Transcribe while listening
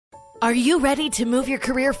Are you ready to move your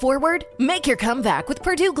career forward? Make your comeback with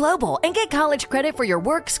Purdue Global and get college credit for your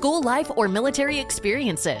work, school life, or military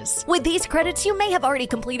experiences. With these credits, you may have already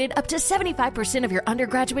completed up to 75% of your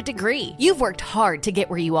undergraduate degree. You've worked hard to get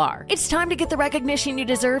where you are. It's time to get the recognition you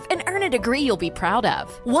deserve and earn a degree you'll be proud of,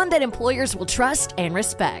 one that employers will trust and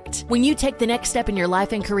respect. When you take the next step in your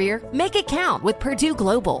life and career, make it count with Purdue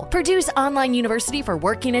Global, Purdue's online university for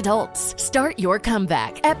working adults. Start your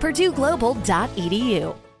comeback at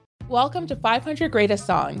purdueglobal.edu. Welcome to 500 Greatest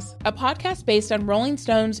Songs, a podcast based on Rolling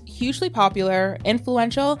Stone's hugely popular,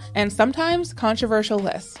 influential, and sometimes controversial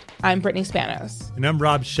list. I'm Brittany Spanos. And I'm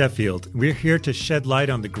Rob Sheffield. We're here to shed light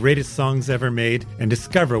on the greatest songs ever made and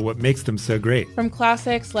discover what makes them so great. From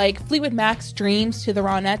classics like Fleetwood Mac's Dreams to the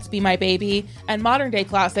Ronettes' Be My Baby, and modern-day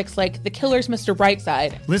classics like The Killer's Mr.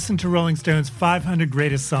 Brightside. Listen to Rolling Stone's 500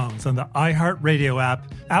 Greatest Songs on the iHeartRadio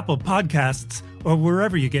app, Apple Podcasts, or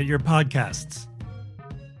wherever you get your podcasts.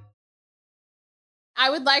 I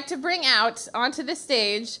would like to bring out onto the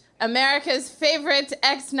stage America's favorite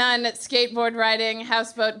ex-nun skateboard riding,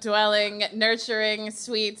 houseboat dwelling, nurturing,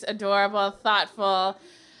 sweet, adorable, thoughtful,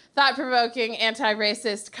 thought-provoking,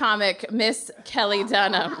 anti-racist comic, Miss Kelly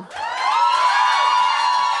Dunham.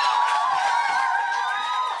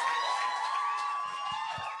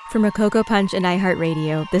 From Rococo Punch and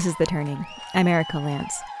iHeartRadio, this is The Turning. I'm Erica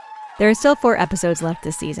Lance. There are still 4 episodes left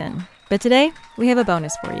this season, but today we have a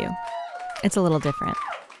bonus for you. It's a little different.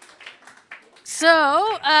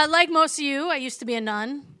 So, like most of you, I used to be a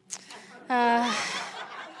nun. Very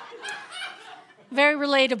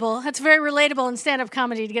relatable. It's very relatable in stand-up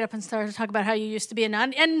comedy to get up and start to talk about how you used to be a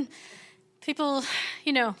nun. And people,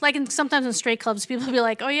 like sometimes in straight clubs, people will be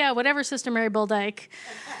like, oh yeah, whatever, Sister Mary Boldyke.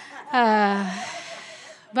 But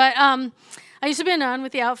I used to be a nun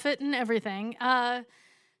with the outfit and everything.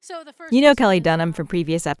 You know Kelly Dunham from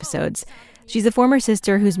previous episodes. She's a former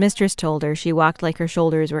sister whose mistress told her she walked like her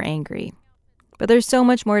shoulders were angry. But there's so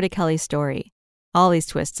much more to Kelly's story. All these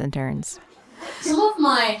twists and turns. Some of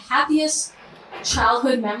my happiest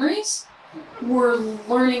childhood memories were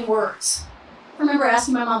learning words. I remember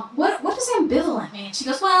asking my mom, what does ambivalent mean? She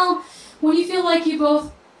goes, well, when you feel like you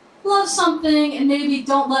both love something and maybe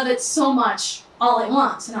don't love it so much all at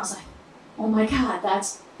once. And I was like, oh my God,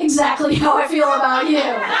 that's exactly how I feel about you.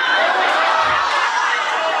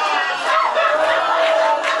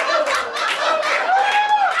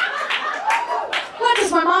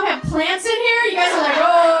 Does my mom have plants in here? You guys are like,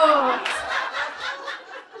 oh.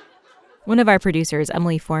 One of our producers,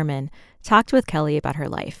 Emily Foreman, talked with Kelly about her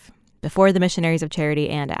life, before the Missionaries of Charity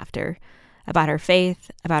and after, about her faith,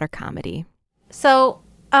 about her comedy. So,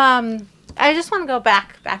 I just want to go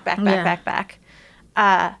back.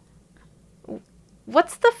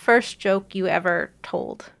 What's the first joke you ever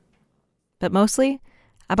told? But mostly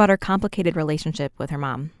about her complicated relationship with her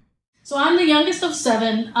mom. So I'm the youngest of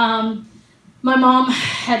 7. My mom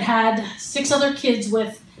had 6 other kids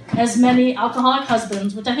with as many alcoholic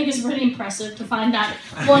husbands, which I think is pretty impressive to find not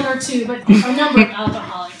 1 or 2, but a number of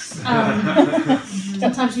alcoholics.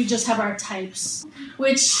 Sometimes we just have our types,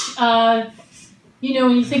 which, when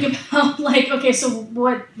you think about, okay, so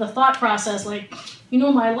what the thought process, my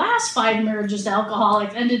last 5 marriages to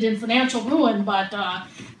alcoholics ended in financial ruin, but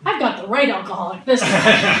I've got the right alcoholic this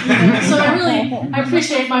time. So I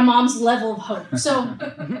appreciate my mom's level of hope. So...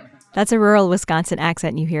 That's a rural Wisconsin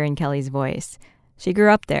accent you hear in Kelly's voice. She grew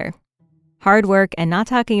up there. Hard work and not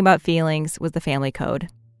talking about feelings was the family code.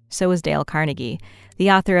 So was Dale Carnegie, the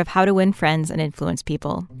author of How to Win Friends and Influence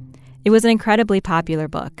People. It was an incredibly popular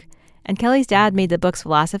book, and Kelly's dad made the book's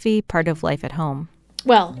philosophy part of life at home.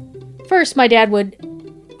 Well, first my dad would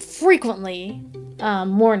frequently,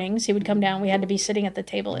 mornings, he would come down. We had to be sitting at the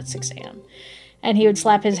table at 6 a.m., and he would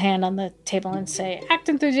slap his hand on the table and say, act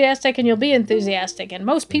enthusiastic and you'll be enthusiastic. And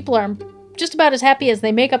most people are just about as happy as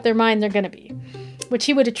they make up their mind they're going to be, which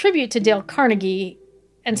he would attribute to Dale Carnegie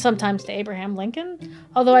and sometimes to Abraham Lincoln.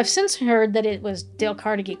 Although I've since heard that it was Dale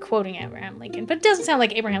Carnegie quoting Abraham Lincoln. But it doesn't sound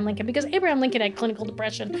like Abraham Lincoln because Abraham Lincoln had clinical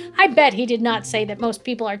depression. I bet he did not say that most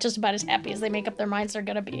people are just about as happy as they make up their minds they're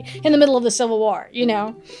going to be in the middle of the Civil War,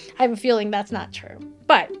 I have a feeling that's not true.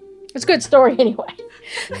 But it's a good story anyway.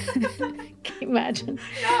 Can you imagine?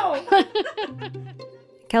 No.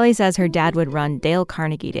 Kelly says her dad would run Dale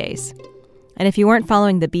Carnegie Days. And if you weren't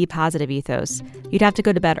following the be positive ethos, you'd have to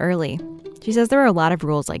go to bed early. She says there were a lot of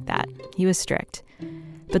rules like that. He was strict.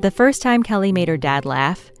 But the first time Kelly made her dad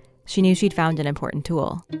laugh, she knew she'd found an important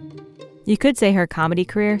tool. You could say her comedy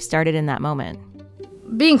career started in that moment.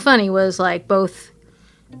 Being funny was both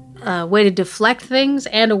a way to deflect things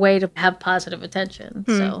and a way to have positive attention.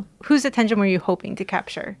 So, whose attention were you hoping to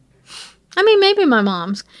capture? maybe my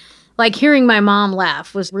mom's. like hearing my mom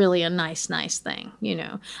laugh was really a nice thing, you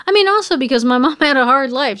know. I mean, also because my mom had a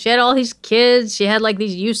hard life. She had all these kids. She had like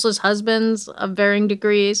these useless husbands of varying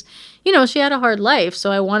degrees. You know, she had a hard life.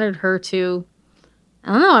 So I wanted her to,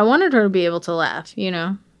 I don't know, I wanted her to be able to laugh, you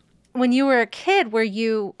know. When you were a kid, were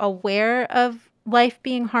you aware of life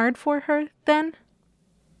being hard for her then?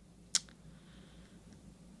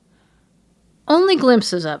 Only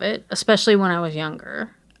glimpses of it, especially when I was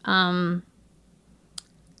younger.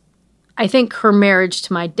 I think her marriage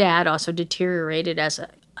to my dad also deteriorated as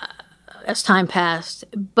time passed.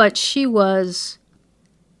 But she was,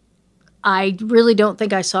 I really don't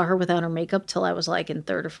think I saw her without her makeup till I was like in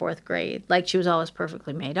 3rd or 4th grade. Like she was always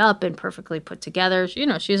perfectly made up and perfectly put together. You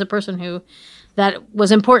know, she's a person who, that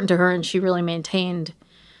was important to her, and she really maintained,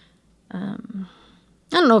 I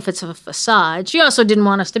don't know if it's a facade. She also didn't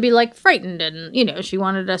want us to be like frightened, and, you know, she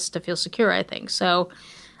wanted us to feel secure, I think. So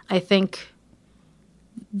I think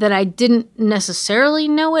that I didn't necessarily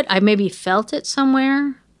know it. I maybe felt it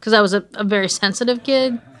somewhere because I was a very sensitive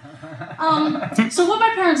kid. So what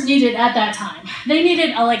my parents needed at that time, they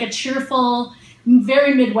needed a cheerful,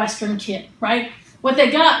 very Midwestern kid, right? What they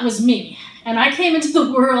got was me. And I came into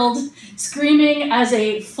the world screaming as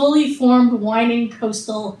a fully formed, whining,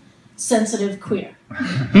 coastal, sensitive queer.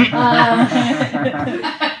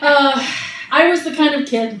 I was the kind of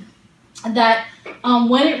kid that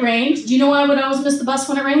when it rained, do you know why I would always miss the bus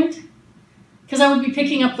when it rained? Because I would be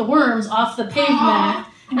picking up the worms off the pavement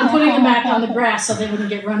and putting them back on the grass so they wouldn't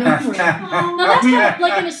get run over. Now that's kind of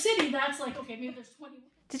like in a city, that's like, okay, maybe there's 20.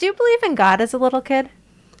 Did you believe in God as a little kid?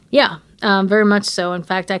 Yeah, very much so. In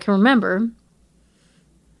fact, I can remember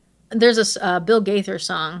there's this Bill Gaither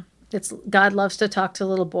song. It's God Loves to Talk to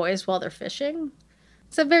Little Boys While They're Fishing.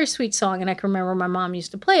 It's a very sweet song, and I can remember my mom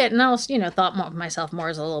used to play it, and I was, you know, thought of myself more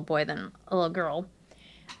as a little boy than a little girl.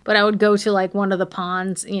 But I would go to, like, one of the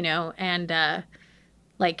ponds, you know, and,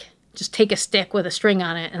 like, just take a stick with a string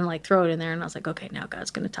on it and, like, throw it in there, and I was like, okay, now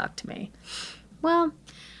God's going to talk to me. Well,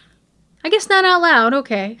 I guess not out loud,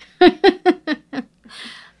 okay.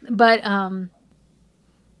 But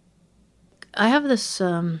I have this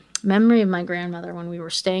memory of my grandmother when we were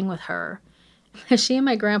staying with her. She and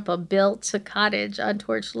my grandpa built a cottage on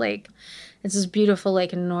Torch Lake. It's this beautiful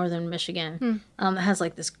lake in northern Michigan. It has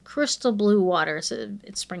like this crystal blue water.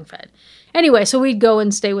 It's spring fed. Anyway, so we'd go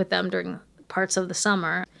and stay with them during parts of the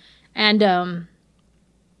summer. And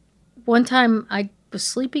one time I was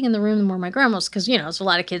sleeping in the room where my grandma was, because, you know, there's a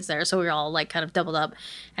lot of kids there, so we were all like kind of doubled up.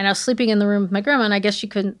 And I was sleeping in the room with my grandma, and I guess she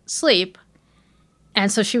couldn't sleep. And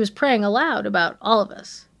so she was praying aloud about all of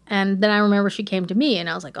us. And then I remember she came to me, and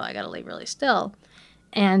I was like, oh, I got to lay really still.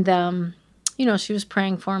 And, you know, she was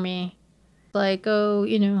praying for me. Like, oh,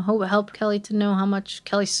 you know, help Kelly to know how much,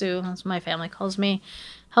 Kelly Sue, that's what my family calls me,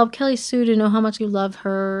 help Kelly Sue to know how much you love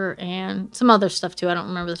her, and some other stuff, too. I don't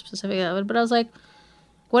remember the specific of it, but I was like,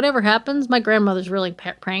 whatever happens, my grandmother's really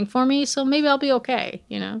praying for me, so maybe I'll be okay,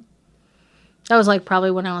 you know? That was, like,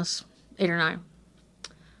 probably when I was 8 or 9.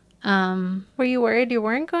 Were you worried you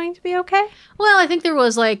weren't going to be okay? Well, I think there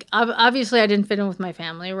was like, obviously I didn't fit in with my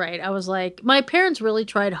family, right? I was like, my parents really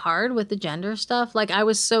tried hard with the gender stuff. Like I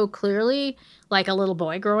was so clearly like a little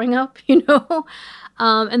boy growing up, you know?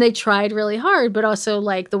 And they tried really hard, but also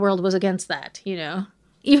like the world was against that, you know?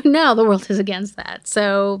 Even now the world is against that.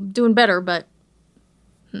 So doing better, but.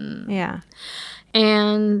 Yeah.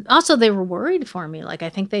 And also they were worried for me. Like I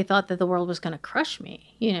think they thought that the world was going to crush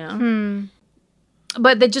me, you know?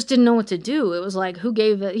 But they just didn't know what to do. It was like, who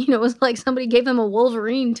gave it? You know, it was like somebody gave them a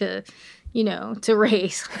Wolverine to, you know, to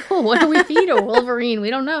raise. Oh, what do we feed a Wolverine? We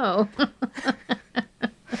don't know.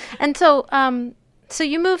 And so, so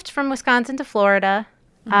you moved from Wisconsin to Florida.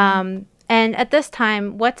 And at this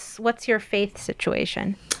time, what's your faith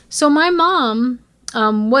situation? So my mom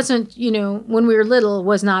wasn't, you know, when we were little,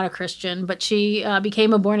 was not a Christian, but she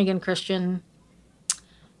became a born-again Christian.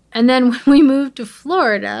 And then when we moved to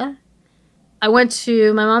Florida, my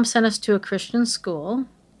mom sent us to a Christian school,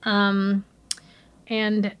 and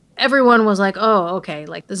everyone was like, oh, okay,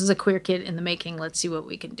 like this is a queer kid in the making, let's see what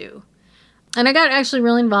we can do. And I got actually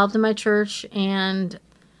really involved in my church, and,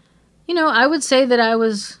 you know, I would say that I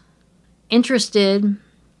was interested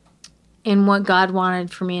in what God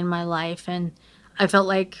wanted for me in my life, and I felt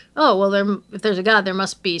like, oh, well, if there's a God, there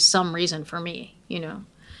must be some reason for me, you know.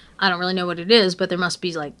 I don't really know what it is, but there must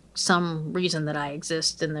be like some reason that I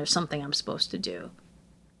exist and there's something I'm supposed to do.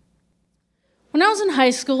 When I was in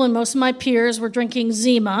high school and most of my peers were drinking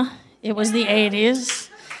Zima, it was the 80s,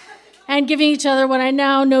 and giving each other what I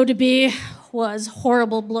now know to be was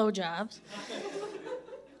horrible blowjobs.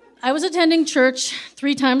 I was attending church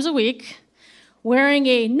 3 times a week, wearing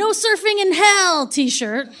a "No Surfing in Hell"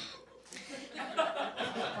 t-shirt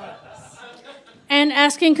and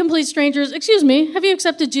asking complete strangers, "Excuse me, have you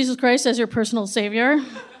accepted Jesus Christ as your personal savior?"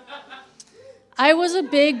 I was a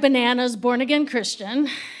big bananas born-again Christian,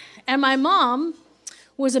 and my mom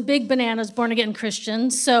was a big bananas born-again Christian,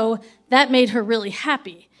 so that made her really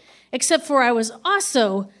happy. Except for I was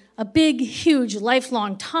also a big, huge,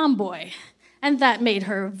 lifelong tomboy, and that made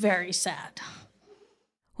her very sad.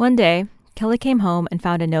 One day, Kelly came home and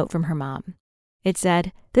found a note from her mom. It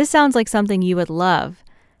said, "This sounds like something you would love."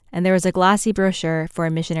 And there was a glossy brochure for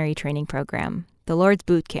a missionary training program, the Lord's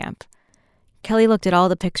Boot Camp. Kelly looked at all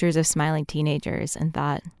the pictures of smiling teenagers and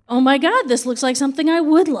thought, "Oh my God, this looks like something I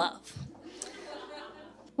would love."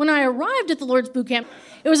 When I arrived at the Lord's Boot Camp,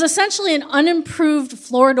 it was essentially an unimproved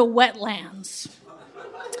Florida wetlands.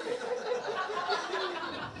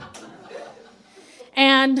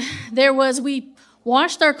 And we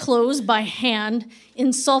washed our clothes by hand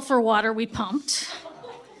in sulfur water we pumped.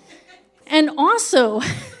 And also,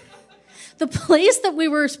 the place that we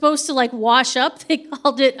were supposed to wash up, they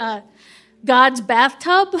called it God's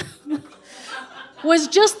bathtub, was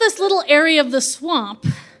just this little area of the swamp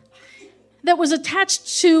that was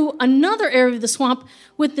attached to another area of the swamp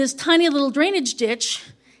with this tiny little drainage ditch,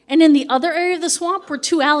 and in the other area of the swamp were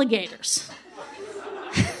 2 alligators.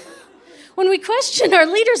 When we questioned our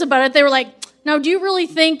leaders about it, they were like, "Now, do you really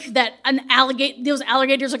think that those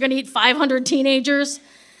alligators are going to eat 500 teenagers?"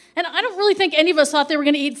 And I don't really think any of us thought they were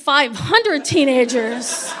going to eat 500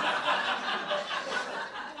 teenagers.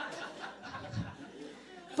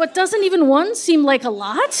 But doesn't even one seem like a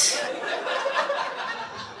lot?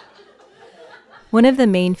 One of the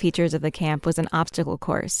main features of the camp was an obstacle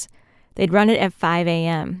course. They'd run it at 5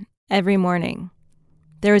 a.m. every morning.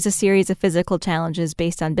 There was a series of physical challenges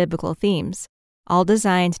based on biblical themes, all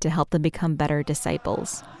designed to help them become better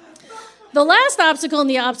disciples. The last obstacle in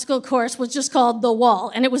the obstacle course was just called the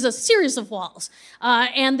wall, and it was a series of walls.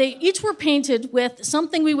 And they each were painted with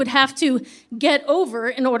something we would have to get over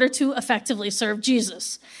in order to effectively serve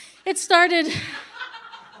Jesus. It started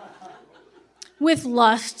with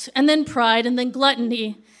lust, and then pride, and then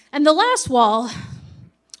gluttony. And the last wall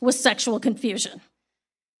was sexual confusion.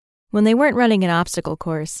 When they weren't running an obstacle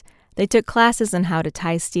course, they took classes on how to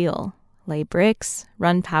tie steel, lay bricks,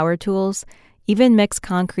 run power tools, even mix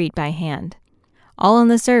concrete by hand, all in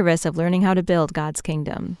the service of learning how to build God's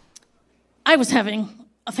kingdom. I was having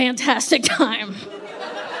a fantastic time.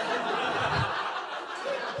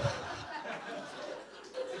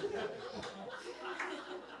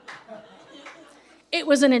 It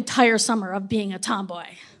was an entire summer of being a tomboy.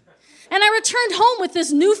 And I returned home with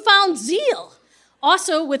this newfound zeal,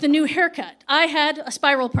 also with a new haircut. I had a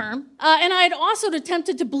spiral perm, and I had also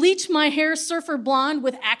attempted to bleach my hair surfer blonde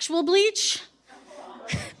with actual bleach,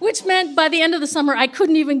 which meant by the end of the summer, I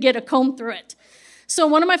couldn't even get a comb through it. So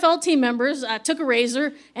one of my fellow team members took a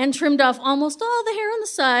razor and trimmed off almost all the hair on the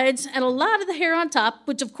sides and a lot of the hair on top,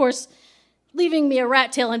 which of course, leaving me a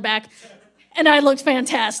rat tail in back, and I looked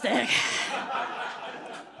fantastic.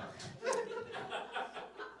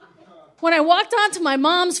 When I walked onto my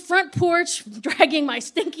mom's front porch, dragging my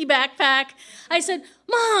stinky backpack, I said,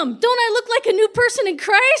 "Mom, don't I look like a new person in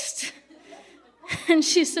Christ?" And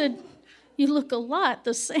she said, "You look a lot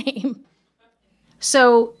the same."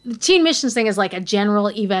 So the teen missions thing is like a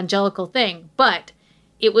general evangelical thing, but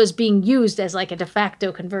it was being used as like a de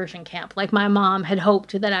facto conversion camp. Like my mom had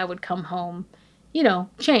hoped that I would come home,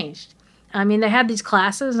 changed. I mean, they had these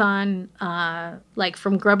classes on, like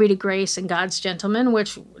From Grubby to Grace and God's Gentleman,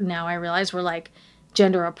 which now I realize were like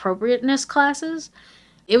gender appropriateness classes.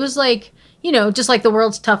 It was like, just like the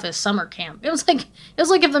world's toughest summer camp. It was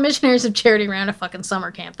like if the Missionaries of Charity ran a fucking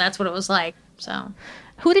summer camp. That's what it was like. So,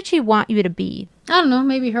 who did she want you to be? I don't know,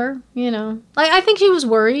 maybe her. Like I think she was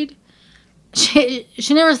worried. She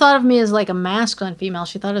never thought of me as like a masculine female.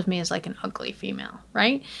 She thought of me as like an ugly female,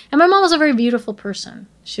 right? And my mom was a very beautiful person.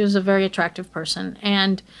 She was a very attractive person,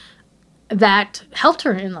 and that helped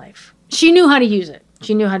her in life. She knew how to use it.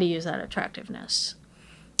 She knew how to use that attractiveness,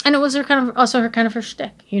 and it was her kind of her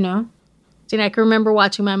shtick, See, I can remember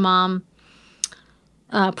watching my mom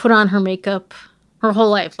put on her makeup her whole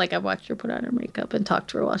life. Like I watched her put on her makeup and talk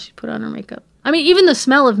to her while she put on her makeup. I mean, even the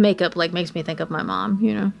smell of makeup like makes me think of my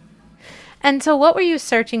mom, And so what were you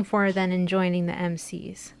searching for then in joining the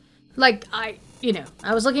MCs? Like, I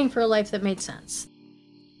was looking for a life that made sense.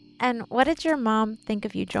 And what did your mom think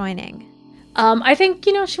of you joining? I think,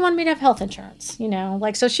 she wanted me to have health insurance,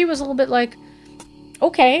 so she was a little bit like,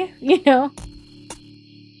 okay,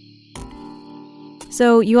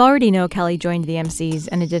 So you already know Kelly joined the MCs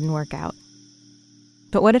and it didn't work out.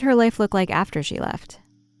 But what did her life look like after she left?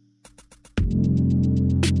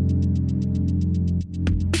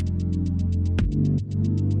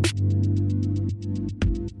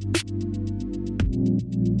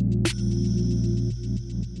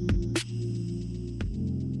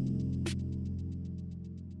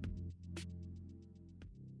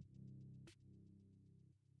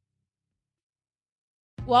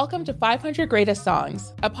 Welcome to 500 Greatest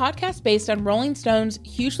Songs, a podcast based on Rolling Stone's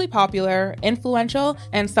hugely popular, influential,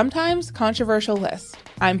 and sometimes controversial list.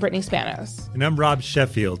 I'm Brittany Spanos. And I'm Rob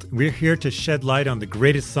Sheffield. We're here to shed light on the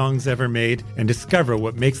greatest songs ever made and discover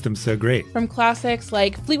what makes them so great. From classics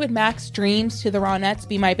like Fleetwood Mac's Dreams to the Ronettes'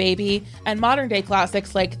 Be My Baby, and modern-day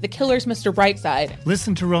classics like The Killers' Mr. Brightside.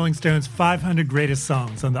 Listen to Rolling Stone's 500 Greatest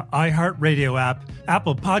Songs on the iHeartRadio app,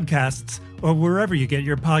 Apple Podcasts, or wherever you get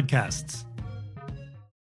your podcasts.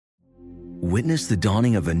 Witness the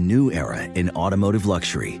dawning of a new era in automotive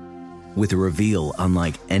luxury with a reveal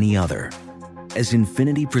unlike any other as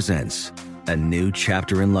Infiniti presents a new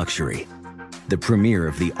chapter in luxury, the premiere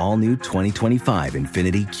of the all-new 2025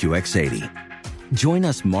 Infiniti QX80. Join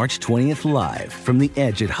us March 20th live from the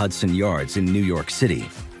Edge at Hudson Yards in New York City,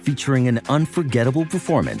 featuring an unforgettable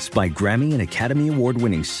performance by Grammy and Academy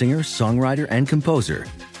Award-winning singer, songwriter, and composer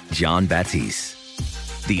Jon Batiste.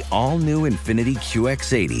 The all-new Infiniti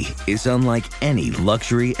QX80 is unlike any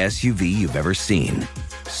luxury SUV you've ever seen.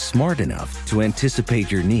 Smart enough to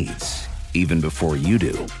anticipate your needs, even before you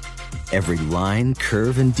do. Every line,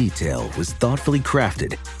 curve, and detail was thoughtfully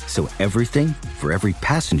crafted, so everything for every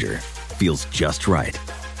passenger feels just right.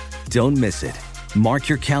 Don't miss it. Mark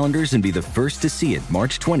your calendars and be the first to see it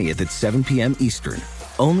March 20th at 7 p.m. Eastern,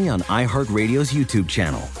 only on iHeartRadio's YouTube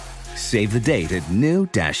channel. Save the date at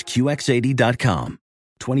new-QX80.com.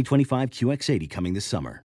 2025 QX80 coming this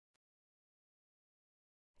summer.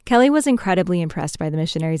 Kelly was incredibly impressed by the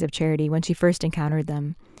Missionaries of Charity when she first encountered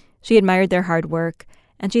them. She admired their hard work,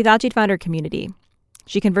 and she thought she'd found her community.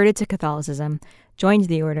 She converted to Catholicism, joined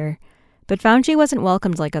the order, but found she wasn't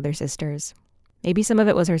welcomed like other sisters. Maybe some of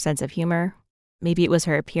it was her sense of humor. Maybe it was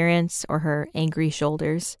her appearance or her angry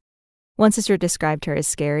shoulders. One sister described her as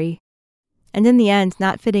scary. And in the end,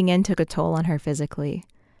 not fitting in took a toll on her physically.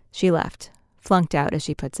 She left. Flunked out, as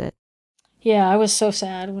she puts it. Yeah, I was so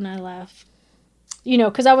sad when I left. You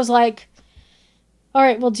know, because I was like, all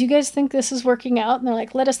right, well, do you guys think this is working out? And they're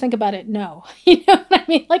like, let us think about it. No. You know what I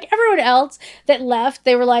mean? Like everyone else that left,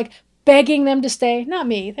 they were like begging them to stay. Not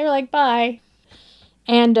me. They were like, bye.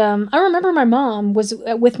 And I remember my mom was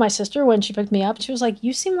with my sister when she picked me up. She was like,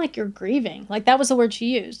 you seem like you're grieving. Like that was the word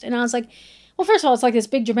she used. And I was like, well, first of all, it's like this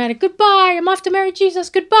big dramatic, goodbye, I'm off to marry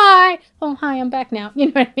Jesus, goodbye. Oh, hi, I'm back now. You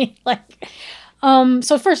know what I mean? Like,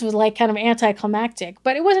 so first it was like kind of anticlimactic,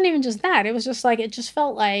 but it wasn't even just that. It was just like, it just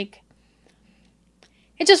felt like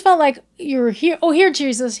you're here. Oh, here,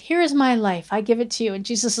 Jesus, here is my life. I give it to you. And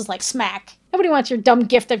Jesus is like, smack. Nobody wants your dumb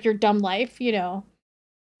gift of your dumb life, you know.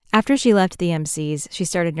 After she left the MCs, she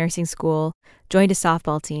started nursing school, joined a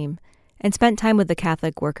softball team, and spent time with the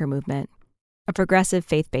Catholic Worker Movement, a progressive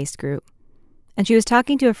faith-based group. And she was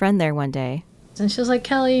talking to a friend there one day. And she was like,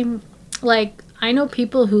 Kelly, like, I know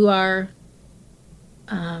people who are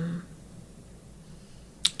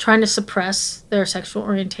trying to suppress their sexual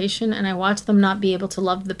orientation, and I watch them not be able to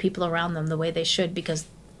love the people around them the way they should because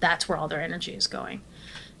that's where all their energy is going.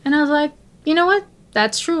 And I was like, you know what?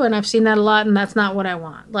 That's true, and I've seen that a lot, and that's not what I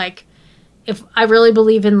want. Like, if I really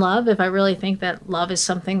believe in love, if I really think that love is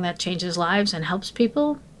something that changes lives and helps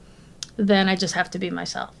people, then I just have to be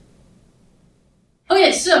myself.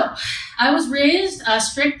 Okay, so I was raised a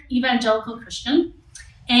strict evangelical Christian,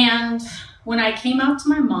 and when I came out to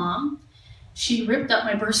my mom, she ripped up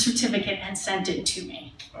my birth certificate and sent it to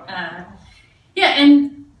me.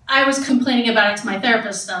 And I was complaining about it to my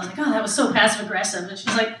therapist, and I was like, oh, that was so passive-aggressive. And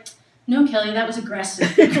she's like, no, Kelly, that was aggressive.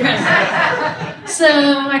 So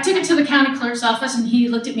I took it to the county clerk's office, and he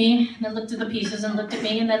looked at me, and then looked at the pieces, and looked at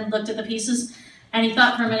me, and then looked at the pieces, and he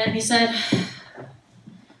thought for a minute, and he said,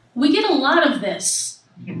 we get a lot of this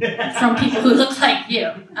from people who look like you,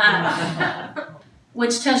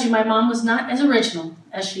 which tells you my mom was not as original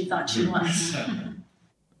as she thought she was.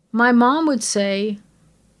 My mom would say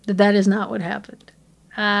that that is not what happened.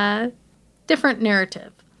 Different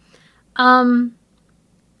narrative. My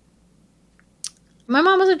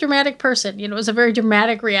mom was a dramatic person. You know, it was a very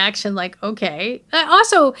dramatic reaction, like, okay.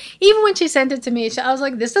 Also, even when she sent it to me, I was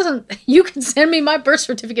like, you can send me my birth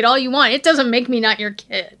certificate all you want. It doesn't make me not your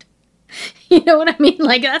kid. You know what I mean?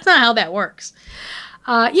 Like, that's not how that works.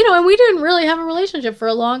 And we didn't really have a relationship for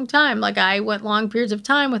a long time. Like, I went long periods of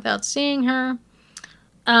time without seeing her.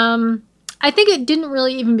 I think it didn't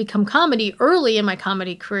really even become comedy early in my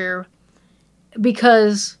comedy career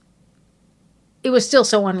because it was still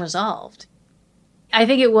so unresolved. I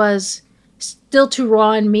think it was still too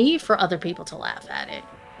raw in me for other people to laugh at it.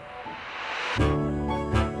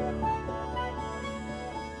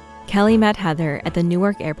 Kelly met Heather at the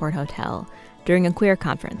Newark Airport Hotel during a queer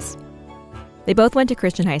conference. They both went to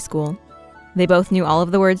Christian high school. They both knew all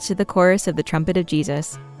of the words to the chorus of The Trumpet of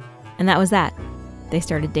Jesus. And that was that. they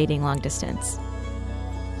started dating long distance.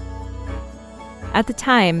 At the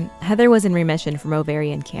time, Heather was in remission from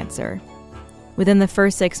ovarian cancer. Within the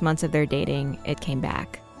first 6 months of their dating, it came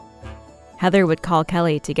back. Heather would call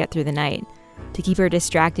Kelly to get through the night, to keep her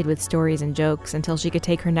distracted with stories and jokes until she could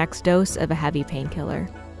take her next dose of a heavy painkiller.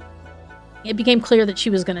 It became clear that she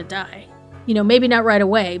was going to die. Maybe not right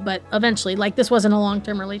away, but eventually. This wasn't a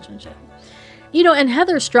long-term relationship. And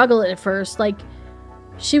Heather struggled at first.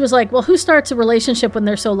 She was like, well, who starts a relationship when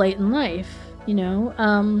they're so late in life?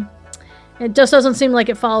 It just doesn't seem like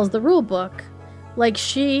it follows the rule book. I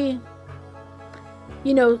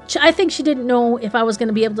think she didn't know if I was going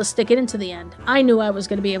to be able to stick it into the end. I knew I was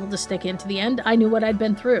going to be able to stick it into the end. I knew what I'd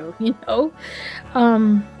been through,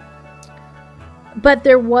 But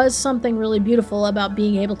there was something really beautiful about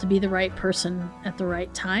being able to be the right person at the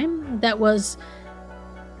right time. That was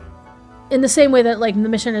in the same way that the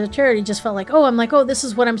mission as a charity just felt this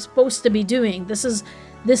is what I'm supposed to be doing. This is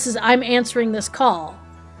I'm answering this call.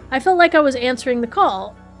 I felt like I was answering the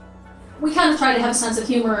call. We kind of tried to have a sense of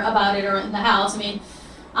humor about it or in the house.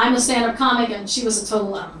 I'm a stand-up comic and she was a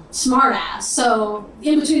total smart ass. So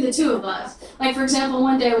in between the two of us, for example,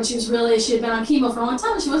 one day when she had been on chemo for a long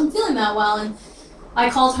time and she wasn't feeling that well, and I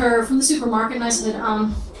called her from the supermarket and I said,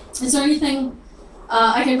 is there anything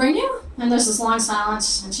I can bring you? And there's this long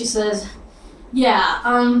silence and she says, yeah,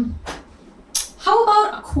 how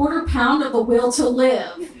about a 1/4 pound of the will to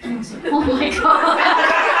live? And I was like, oh my God.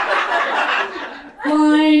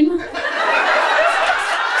 Fine.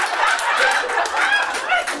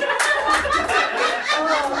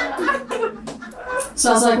 So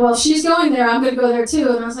I was like, well, if she's going there, I'm going to go there too.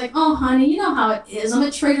 And I was like, oh, honey, you know how it is. I'm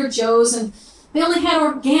at Trader Joe's and they only had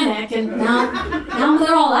organic and now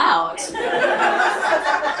they're all out.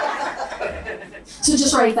 So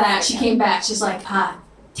just right that, she came back. She's like, damn,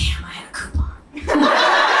 I had a coupon.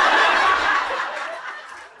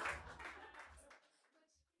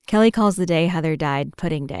 Kelly calls the day Heather died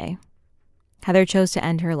Pudding Day. Heather chose to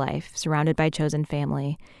end her life, surrounded by chosen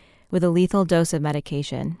family, with a lethal dose of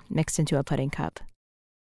medication mixed into a pudding cup.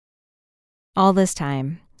 All this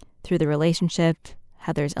time, through the relationship,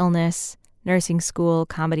 Heather's illness, nursing school,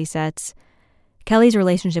 comedy sets, Kelly's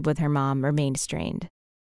relationship with her mom remained strained,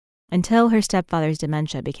 until her stepfather's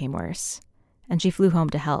dementia became worse, and she flew home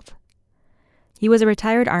to help. He was a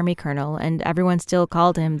retired Army colonel, and everyone still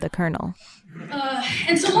called him the Colonel.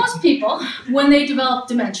 And so most people, when they develop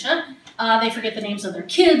dementia, they forget the names of their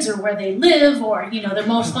kids or where they live or, their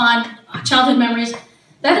most fond childhood memories.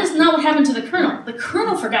 That is not what happened to the Colonel. The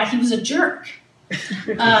Colonel forgot he was a jerk.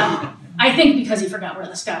 I think because he forgot where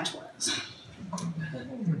the scotch was.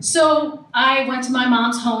 So I went to my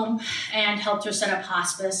mom's home and helped her set up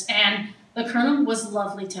hospice, and the Colonel was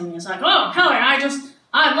lovely to me. He's like, oh, Kelly,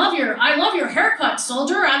 I love your haircut,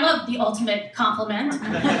 soldier. I love the ultimate compliment.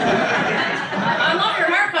 I love your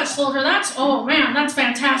haircut, soldier. That's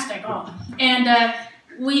fantastic. Oh. And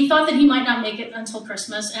we thought that he might not make it until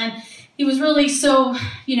Christmas, and he was really so,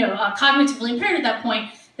 cognitively impaired at that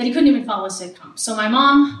point that he couldn't even follow a sitcom. So my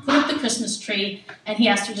mom put up the Christmas tree, and he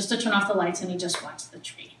asked her just to turn off the lights, and he just watched the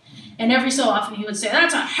tree. And every so often he would say,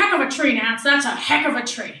 that's a heck of a tree, Nance. That's a heck of a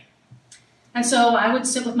tree. And so I would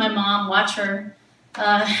sit with my mom, watch her,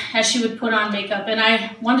 as she would put on makeup, and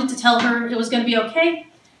I wanted to tell her it was going to be okay,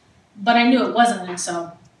 but I knew it wasn't, and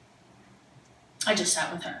so I just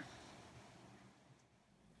sat with her.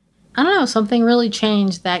 I don't know, something really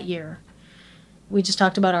changed that year. We just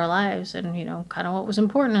talked about our lives and, kind of what was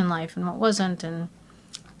important in life and what wasn't, and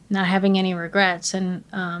not having any regrets, and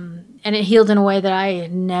it healed in a way that I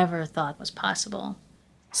never thought was possible.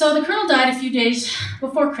 So the Colonel died a few days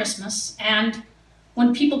before Christmas, and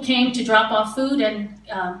when people came to drop off food and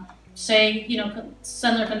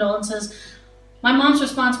send their condolences, my mom's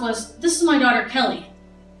response was, this is my daughter, Kelly.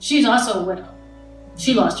 She's also a widow.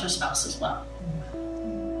 She lost her spouse as well.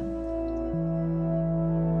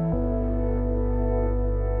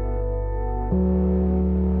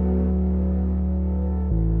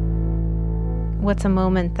 What's a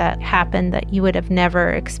moment that happened that you would have never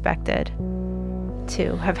expected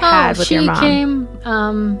to have had with your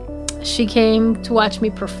mom? She came to watch me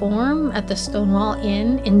perform at the Stonewall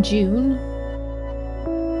Inn in June.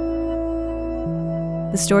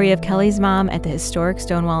 The story of Kelly's mom at the historic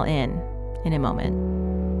Stonewall Inn in a moment.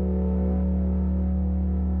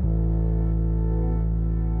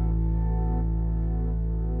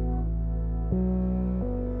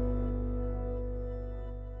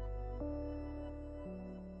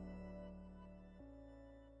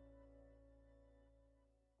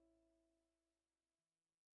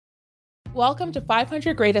 Welcome to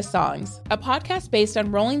 500 Greatest Songs, a podcast based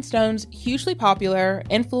on Rolling Stone's hugely popular,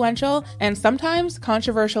 influential, and sometimes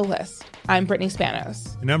controversial list. I'm Brittany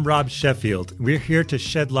Spanos. And I'm Rob Sheffield. We're here to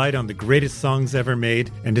shed light on the greatest songs ever made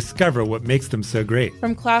and discover what makes them so great.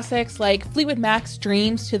 From classics like Fleetwood Mac's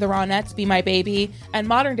Dreams to the Ronettes' Be My Baby, and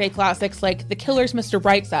modern-day classics like The Killers' Mr.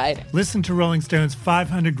 Brightside. Listen to Rolling Stone's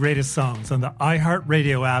 500 Greatest Songs on the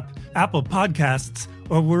iHeartRadio app, Apple Podcasts,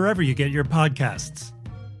 or wherever you get your podcasts.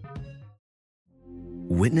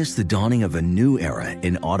 Witness the dawning of a new era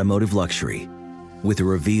in automotive luxury with a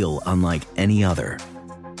reveal unlike any other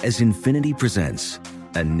as Infiniti presents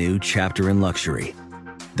a new chapter in luxury,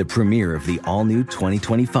 the premiere of the all-new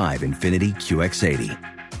 2025 Infiniti QX80.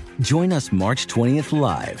 Join us March 20th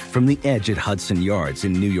live from the Edge at Hudson Yards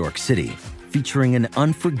in New York City, featuring an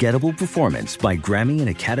unforgettable performance by Grammy and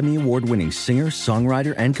Academy Award-winning singer,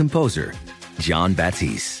 songwriter, and composer Jon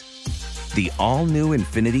Batiste. The all-new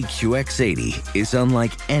Infiniti QX80 is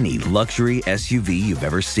unlike any luxury SUV you've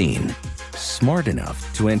ever seen. Smart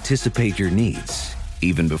enough to anticipate your needs,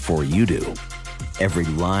 even before you do. Every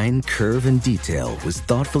line, curve, and detail was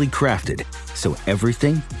thoughtfully crafted, so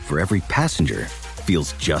everything for every passenger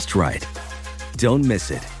feels just right. Don't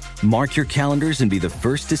miss it. Mark your calendars and be the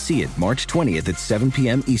first to see it March 20th at 7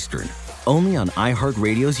 p.m. Eastern, only on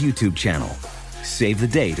iHeartRadio's YouTube channel. Save the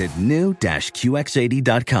date at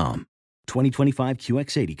new-QX80.com. 2025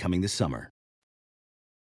 QX80 coming this summer.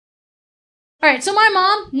 All right, so my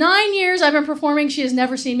mom, 9 years I've been performing. She has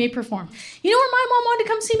never seen me perform. You know where my mom wanted to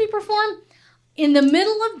come see me perform? In the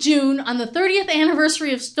middle of June on the 30th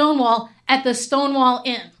anniversary of Stonewall at the Stonewall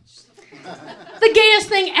Inn. The gayest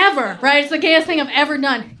thing ever, right? It's the gayest thing I've ever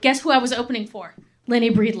done. Guess who I was opening for? Lenny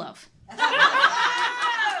Breedlove.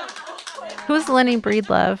 Who's Lenny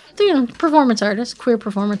Breedlove? You know, performance artist, queer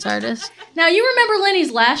performance artist. Now, you remember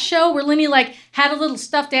Lenny's last show where Lenny, had a little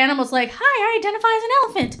stuffed animal. It's like, hi, I identify as an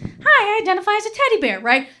elephant. Hi, I identify as a teddy bear,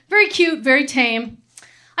 right? Very cute, very tame.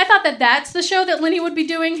 I thought that that's the show that Lenny would be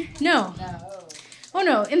doing. No. Oh,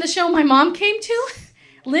 no. In the show my mom came to,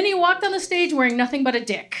 Lenny walked on the stage wearing nothing but a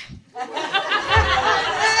dick.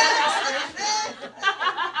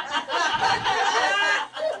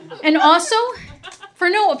 And also, for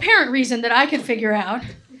no apparent reason that I could figure out,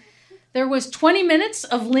 there was 20 minutes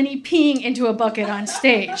of Lenny peeing into a bucket on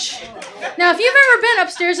stage. Now, if you've ever been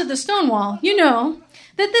upstairs at the Stonewall, you know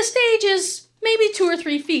that the stage is maybe 2 or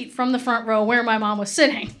 3 feet from the front row where my mom was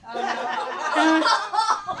sitting.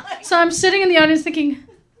 So I'm sitting in the audience thinking,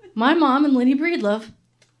 my mom and Lenny Breedlove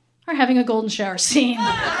are having a golden shower scene.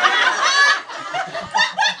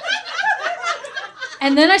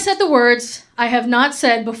 And then I said the words I have not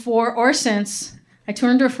said before or since. I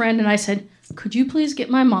turned to a friend and I said, could you please get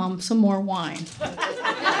my mom some more wine?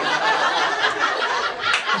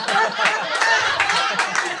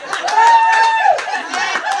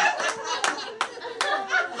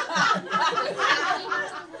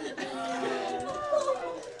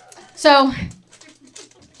 So,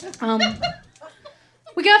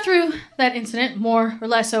 we got through that incident more or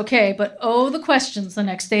less okay, but oh, the questions the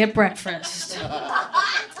next day at breakfast.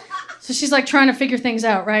 So she's trying to figure things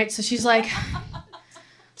out, right? So she's like,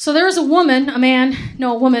 so there was a woman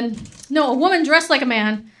dressed like a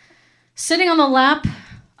man, sitting on the lap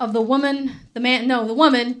of the woman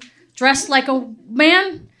dressed like a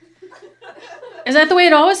man? Is that the way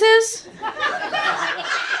it always is?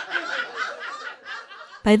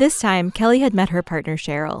 By this time, Kelly had met her partner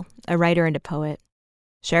Cheryl, a writer and a poet.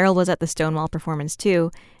 Cheryl was at the Stonewall performance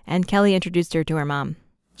too, and Kelly introduced her to her mom.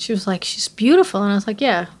 She was like, she's beautiful. And I was like,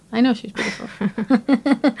 yeah, I know she's beautiful.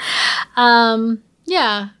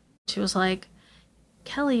 Yeah. She was like,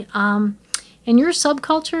 Kelly, in your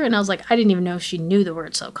subculture, and I was like, I didn't even know she knew the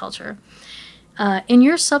word subculture. In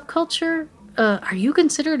your subculture, are you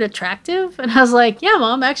considered attractive? And I was like, yeah,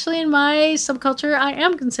 Mom, actually in my subculture, I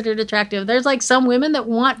am considered attractive. There's some women that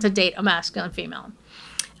want to date a masculine female.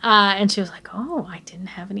 And she was like, oh, I didn't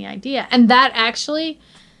have any idea. And that actually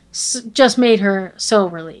just made her so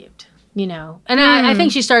relieved, you know. And I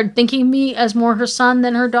think she started thinking me as more her son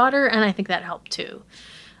than her daughter, and I think that helped too.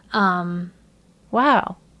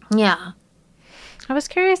 Wow. Yeah. I was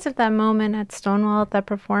curious if that moment at Stonewall, at that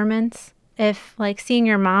performance, if seeing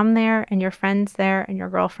your mom there and your friends there and your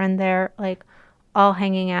girlfriend there, all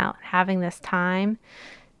hanging out, having this time,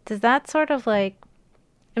 does that sort of when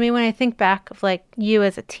I think back of you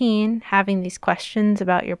as a teen having these questions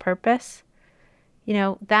about your purpose, you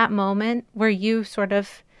know, that moment, were you sort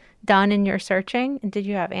of done in your searching and did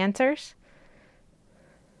you have answers?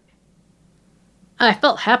 I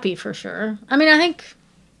felt happy for sure. I mean, I think,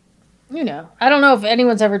 you know, I don't know if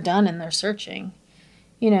anyone's ever done in their searching,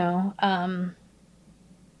 you know.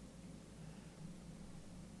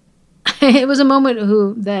 it was a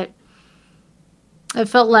moment that I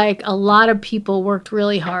felt like a lot of people worked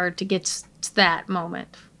really hard to get to that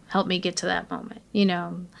moment, help me get to that moment,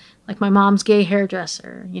 like my mom's gay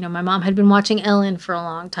hairdresser. My mom had been watching Ellen for a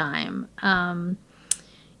long time.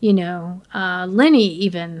 Lenny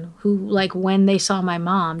even, who, like, when they saw my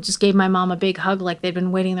mom, just gave my mom a big hug, like they'd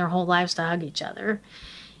been waiting their whole lives to hug each other.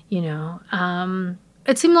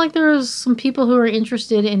 It seemed like there was some people who were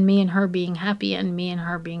interested in me and her being happy and me and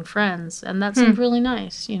her being friends. And that seemed really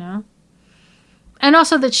nice, And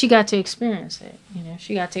also that she got to experience it.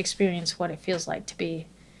 She got to experience what it feels like to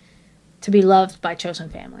be loved by chosen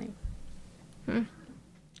family.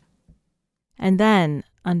 And then,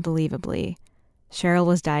 unbelievably, Cheryl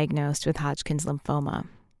was diagnosed with Hodgkin's lymphoma.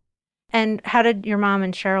 And how did your mom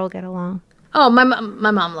and Cheryl get along? Oh, my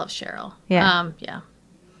mom loves Cheryl. Yeah. Yeah.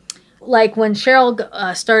 Like, when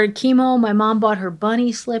Cheryl started chemo, my mom bought her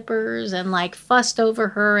bunny slippers and, like, fussed over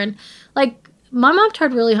her. And, like, my mom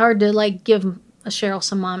tried really hard to, like, give Cheryl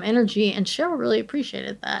some mom energy, and Cheryl really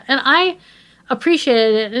appreciated that. And I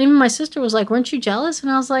appreciated it. And even my sister was like, weren't you jealous?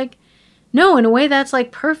 And I was like, no, in a way that's,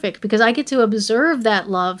 like, perfect, because I get to observe that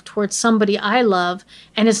love towards somebody I love,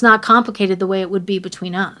 and it's not complicated the way it would be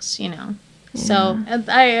between us, Yeah. So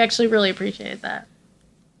I actually really appreciated that.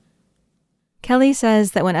 Kelly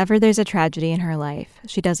says that whenever there's a tragedy in her life,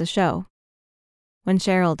 she does a show. When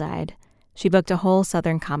Cheryl died, she booked a whole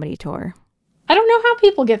Southern comedy tour. I don't know how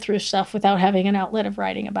people get through stuff without having an outlet of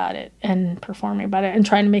writing about it and performing about it and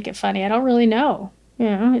trying to make it funny. I don't really know.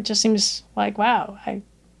 It just seems like, wow,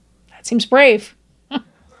 that seems brave. One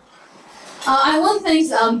of the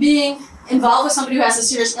things being involved with somebody who has a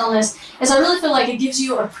serious illness is I really feel like it gives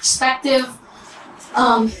you a perspective.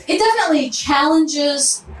 It definitely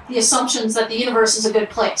challenges the assumptions that the universe is a good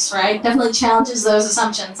place, right? Definitely challenges those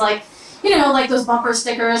assumptions. Like, like those bumper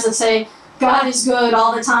stickers that say, God is good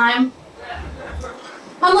all the time.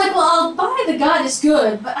 I'm like, well, I'll buy the God is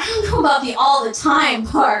good, but I don't know about the all the time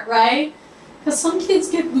part, right? Because some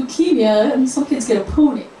kids get leukemia and some kids get a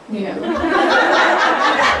pony, It's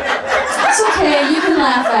okay, you can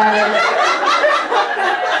laugh at it.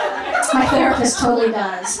 My therapist totally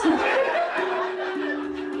does.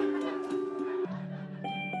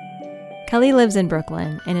 Kelly lives in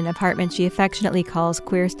Brooklyn in an apartment she affectionately calls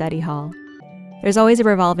Queer Study Hall. There's always a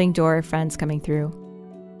revolving door of friends coming through.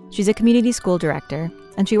 She's a community school director,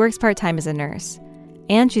 and she works part-time as a nurse.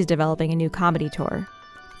 And she's developing a new comedy tour,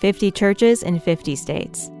 50 churches in 50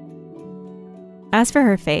 states. As for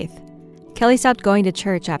her faith, Kelly stopped going to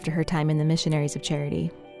church after her time in the Missionaries of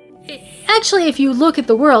Charity. Actually, if you look at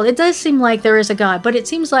the world, it does seem like there is a God, but it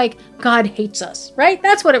seems like God hates us, right?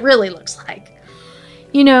 That's what it really looks like.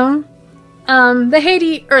 The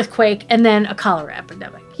Haiti earthquake and then a cholera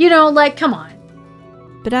epidemic. Come on.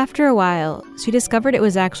 But after a while, she discovered it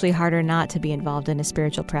was actually harder not to be involved in a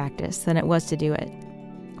spiritual practice than it was to do it.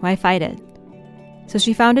 Why fight it? So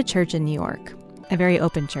she found a church in New York, a very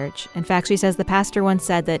open church. In fact, she says the pastor once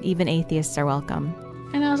said that even atheists are welcome.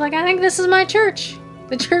 And I was like, I think this is my church.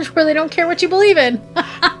 The church where they don't care what you believe in.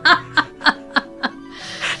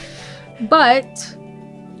 But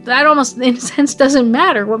that almost, in a sense, doesn't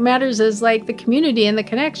matter. What matters is, like, the community and the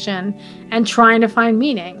connection and trying to find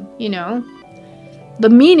meaning, The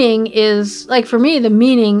meaning is, like, for me, the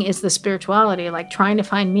meaning is the spirituality, like trying to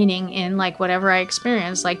find meaning in, like, whatever I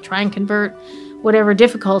experience, like try and convert whatever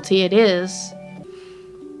difficulty it is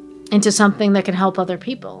into something that can help other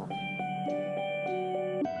people.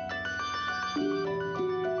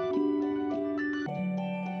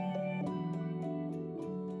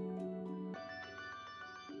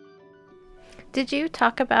 Did you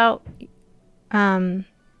talk about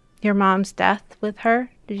your mom's death with her?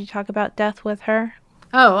 Did you talk about death with her?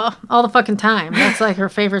 Oh, all the fucking time. That's like her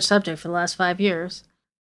favorite subject for the last 5 years.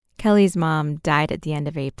 Kelly's mom died at the end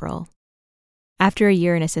of April, after a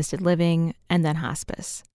year in assisted living and then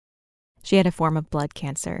hospice. She had a form of blood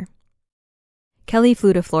cancer. Kelly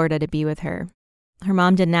flew to Florida to be with her. Her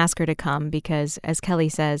mom didn't ask her to come because, as Kelly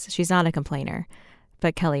says, she's not a complainer,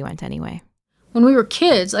 but Kelly went anyway. When we were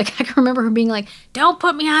kids, like, I can remember her being like, don't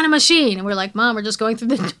put me on a machine. And we're like, Mom, we're just going through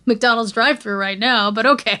the McDonald's drive-thru right now, but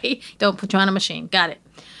okay, don't put you on a machine. Got it.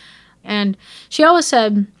 And she always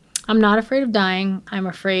said, I'm not afraid of dying. I'm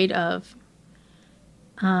afraid of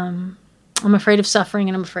suffering,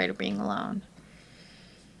 and I'm afraid of being alone.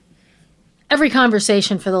 Every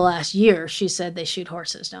conversation for the last year, she said they shoot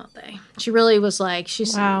horses, don't they? She really was like,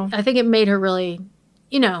 wow. I think it made her really,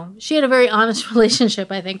 she had a very honest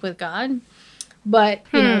relationship, I think, with God. But,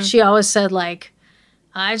 she always said, like,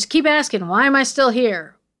 I just keep asking, why am I still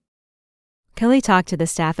here? Kelly talked to the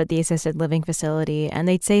staff at the assisted living facility, and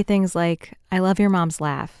they'd say things like, I love your mom's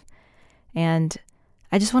laugh. And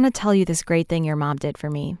I just want to tell you this great thing your mom did for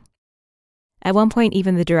me. At one point,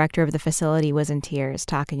 even the director of the facility was in tears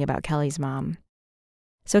talking about Kelly's mom.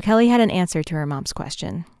 So Kelly had an answer to her mom's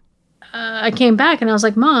question. I came back and I was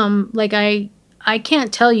like, Mom, like I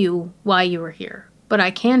can't tell you why you were here, but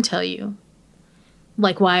I can tell you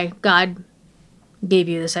like why God gave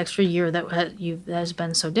you this extra year that has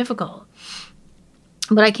been so difficult.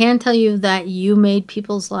 But I can tell you that you made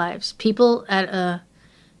people's lives, people at a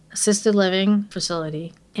assisted living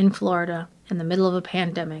facility in Florida in the middle of a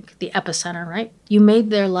pandemic, the epicenter, right? You made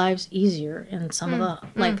their lives easier in some of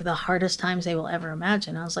the hardest times they will ever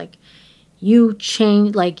imagine. I was like, you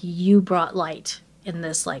changed, like you brought light in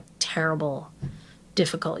this like terrible,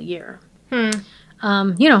 difficult year. And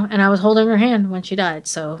I was holding her hand when she died,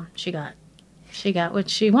 so she got what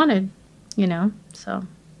she wanted, so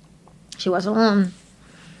she wasn't alone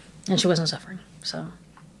and she wasn't suffering. So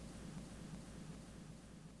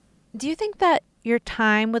do you think that your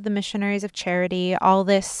time with the Missionaries of Charity, all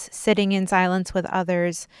this sitting in silence with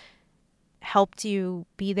others, helped you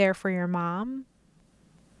be there for your mom?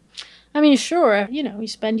 I mean, sure, you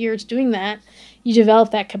spend years doing that, you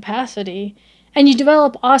develop that capacity, and you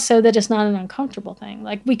develop also that it's not an uncomfortable thing.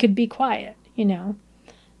 Like, we could be quiet, Even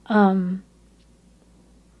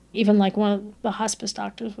like one of the hospice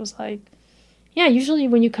doctors was like, yeah, usually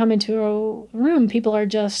when you come into a room, people are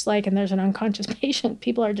just like, and there's an unconscious patient,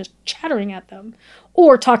 people are just chattering at them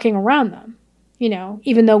or talking around them,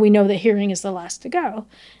 even though we know that hearing is the last to go.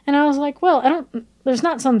 And I was like, well, there's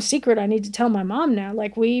not some secret I need to tell my mom now.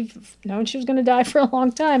 Like, we've known she was going to die for a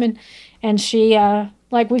long time. And she,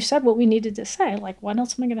 we've said what we needed to say. Like, what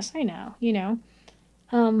else am I going to say now,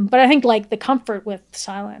 But I think, like, the comfort with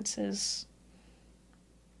silence is...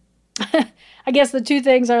 I guess the two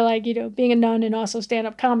things are like, being a nun and also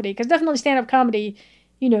stand-up comedy. Because definitely stand-up comedy,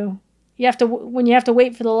 you have to, when you have to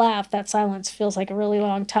wait for the laugh, that silence feels like a really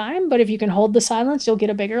long time. But if you can hold the silence, you'll get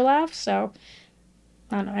a bigger laugh. So,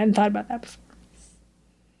 I don't know. I hadn't thought about that before.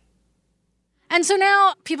 And so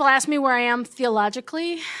now people ask me where I am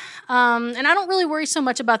theologically. And I don't really worry so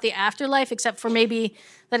much about the afterlife, except for maybe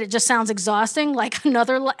that it just sounds exhausting, like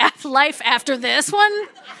another life after this one.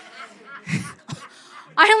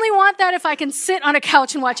 I only want that if I can sit on a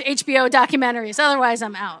couch and watch HBO documentaries. Otherwise,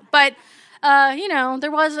 I'm out. But,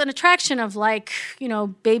 there was an attraction of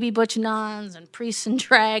baby butch nuns and priests in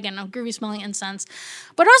drag and groovy smelling incense.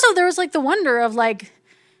 But also there was the wonder of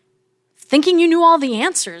thinking you knew all the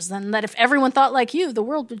answers, and that if everyone thought like you, the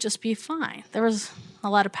world would just be fine. There was a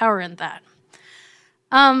lot of power in that.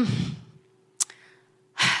 And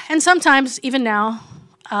sometimes, even now,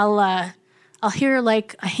 I'll hear a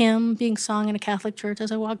hymn being sung in a Catholic church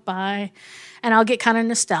as I walk by, and I'll get kind of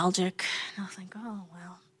nostalgic. And I'll think, oh,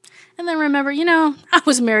 well. And then remember, I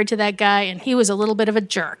was married to that guy, and he was a little bit of a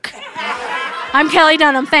jerk. I'm Kelly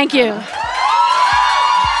Dunham. Thank you.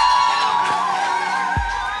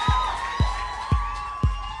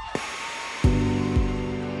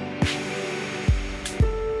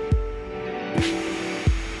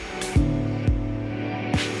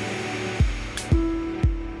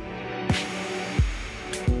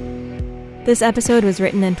 This episode was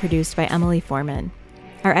written and produced by Emily Foreman.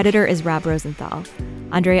 Our editor is Rob Rosenthal.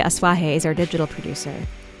 Andrea Aswaje is our digital producer.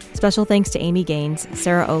 Special thanks to Amy Gaines,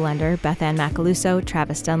 Sarah Olender, Beth Ann Macaluso,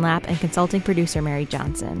 Travis Dunlap, and consulting producer Mary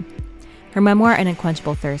Johnson. Her memoir, An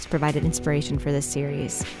Unquenchable Thirst, provided inspiration for this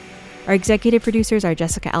series. Our executive producers are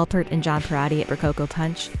Jessica Alpert and John Parati at Rococo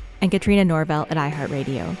Punch, and Katrina Norvell at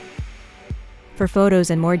iHeartRadio. For photos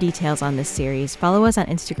and more details on this series, follow us on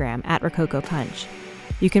Instagram at Rococo Punch.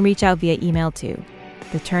 You can reach out via email to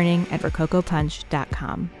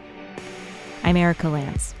theturning@rococopunch.com. I'm Erica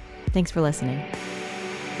Lance. Thanks for listening.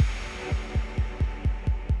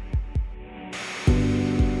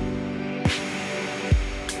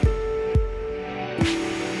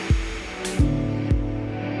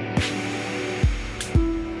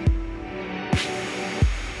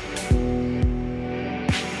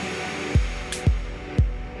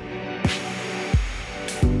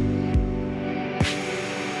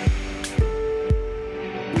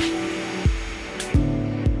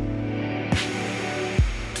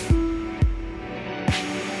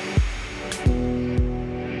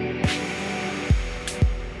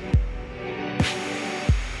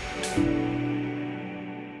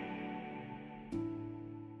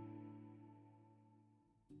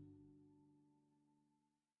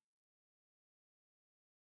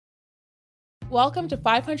 Welcome to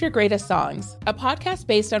 500 Greatest Songs, a podcast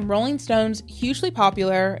based on Rolling Stone's hugely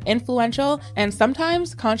popular, influential, and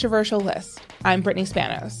sometimes controversial list. I'm Brittany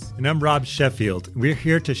Spanos. And I'm Rob Sheffield. We're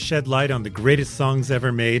here to shed light on the greatest songs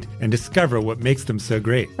ever made and discover what makes them so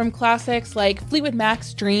great. From classics like Fleetwood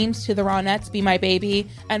Mac's Dreams to the Ronettes' Be My Baby,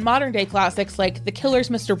 and modern-day classics like The Killers'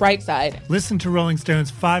 Mr. Brightside. Listen to Rolling Stone's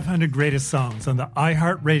 500 Greatest Songs on the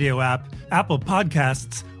iHeartRadio app, Apple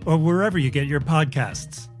Podcasts, or wherever you get your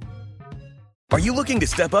podcasts. Are you looking to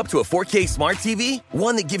step up to a 4K smart TV?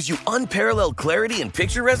 One that gives you unparalleled clarity and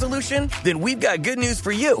picture resolution? Then we've got good news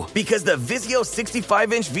for you, because the Vizio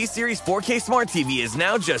 65-inch V-Series 4K smart TV is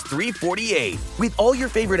now just $348. With all your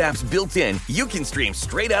favorite apps built in, you can stream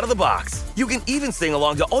straight out of the box. You can even sing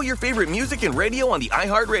along to all your favorite music and radio on the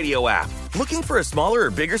iHeartRadio app. Looking for a smaller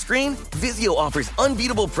or bigger screen? Vizio offers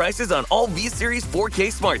unbeatable prices on all V-Series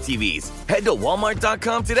 4K smart TVs. Head to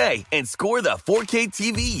Walmart.com today and score the 4K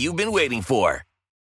TV you've been waiting for.